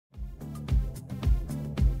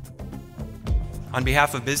On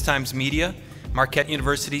behalf of BizTimes Media, Marquette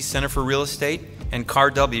University Center for Real Estate, and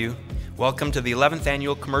CARW, welcome to the 11th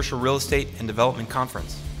Annual Commercial Real Estate and Development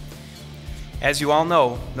Conference. As you all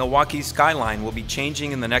know, Milwaukee's skyline will be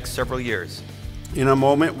changing in the next several years. In a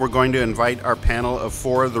moment, we're going to invite our panel of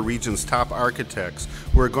 4 of the region's top architects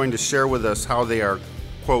who are going to share with us how they are,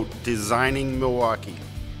 quote, designing Milwaukee.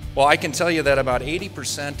 Well, I can tell you that about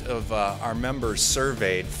 80% of our members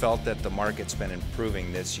surveyed felt that the market's been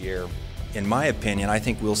improving this year. In my opinion, I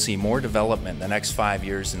think we'll see more development in the next 5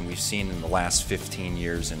 years than we've seen in the last 15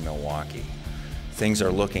 years in Milwaukee. Things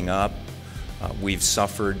are looking up. We've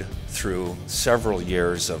suffered through several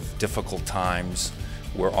years of difficult times.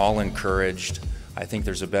 We're all encouraged. I think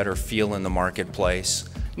there's a better feel in the marketplace.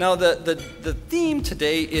 Now, the theme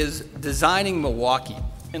today is designing Milwaukee.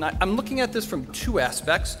 And I'm looking at this from 2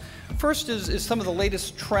 aspects. First is some of the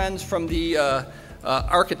latest trends from the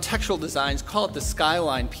architectural designs, call it the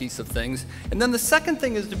skyline piece of things. And then the second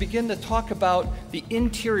thing is to begin to talk about the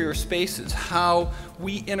interior spaces, how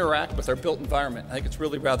we interact with our built environment. I think it's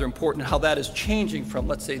really rather important how that is changing from,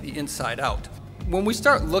 let's say, the inside out. When we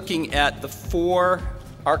start looking at the 4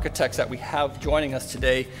 architects that we have joining us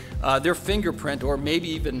today, their fingerprint or maybe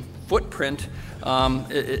even footprint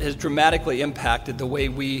has dramatically impacted the way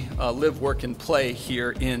we live, work, and play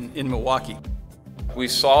here in Milwaukee. We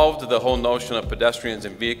solved the whole notion of pedestrians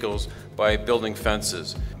and vehicles by building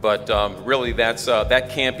fences, but really that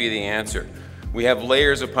can't be the answer. We have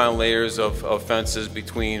layers upon layers of fences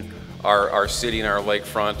between our city and our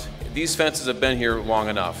lakefront. These fences have been here long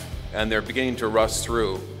enough, and they're beginning to rust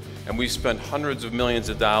through. And we've spent hundreds of millions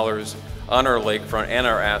of dollars on our lakefront and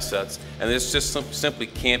our assets, and this just simply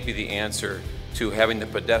can't be the answer to having the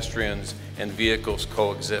pedestrians and vehicles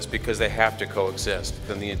coexist, because they have to coexist.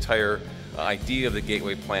 And the entire idea of the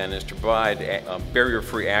Gateway Plan is to provide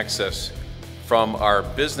barrier-free access from our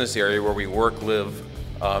business area where we work, live,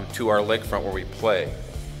 to our lakefront where we play.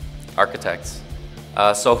 Architects.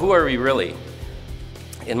 So who are we really?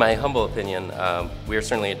 In my humble opinion, we are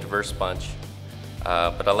certainly a diverse bunch.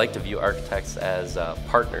 But I like to view architects as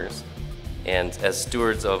partners and as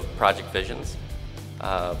stewards of project visions,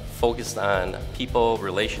 focused on people,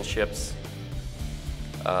 relationships,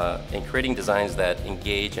 and creating designs that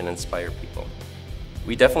engage and inspire people.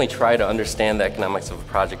 We definitely try to understand the economics of a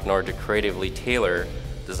project in order to creatively tailor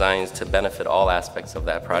designs to benefit all aspects of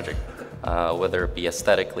that project, whether it be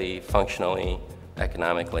aesthetically, functionally,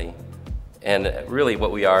 economically. And really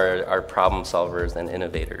what we are problem solvers and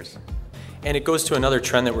innovators. And it goes to another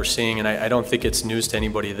trend that we're seeing, and I don't think it's news to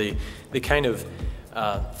anybody, the kind of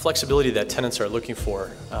flexibility that tenants are looking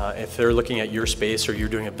for. If they're looking at your space or you're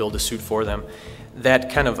doing a build-to-suit for them, that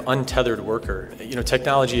kind of untethered worker. You know,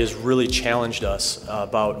 technology has really challenged us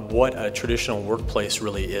about what a traditional workplace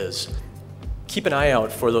really is. Keep an eye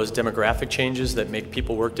out for those demographic changes that make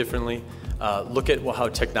people work differently. Look at how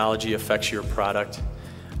technology affects your product.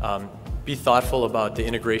 Be thoughtful about the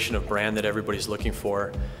integration of brand that everybody's looking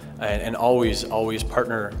for. And always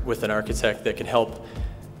partner with an architect that can help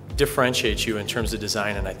differentiate you in terms of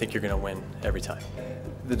design, and I think you're going to win every time.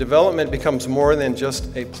 The development becomes more than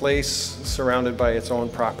just a place surrounded by its own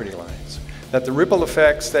property lines. That the ripple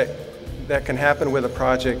effects that can happen with a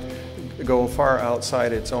project go far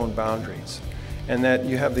outside its own boundaries. And that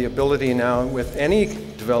you have the ability now with any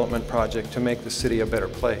development project to make the city a better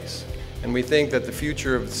place. And we think that the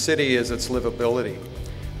future of the city is its livability.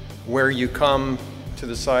 Where you come to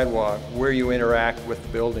the sidewalk, where you interact with the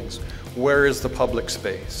buildings, where is the public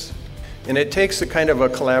space. And it takes a kind of a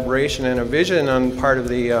collaboration and a vision on part of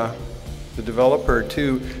the developer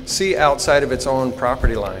to see outside of its own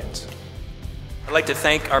property lines. I'd like to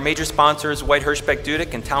thank our major sponsors, White Hirschbeck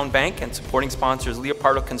Dudek and Town Bank, and supporting sponsors,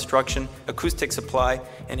 Leopardo Construction, Acoustic Supply,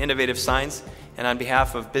 and Innovative Signs. And on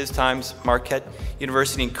behalf of BizTimes, Marquette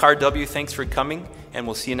University, and CARW, thanks for coming, and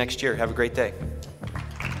we'll see you next year. Have a great day.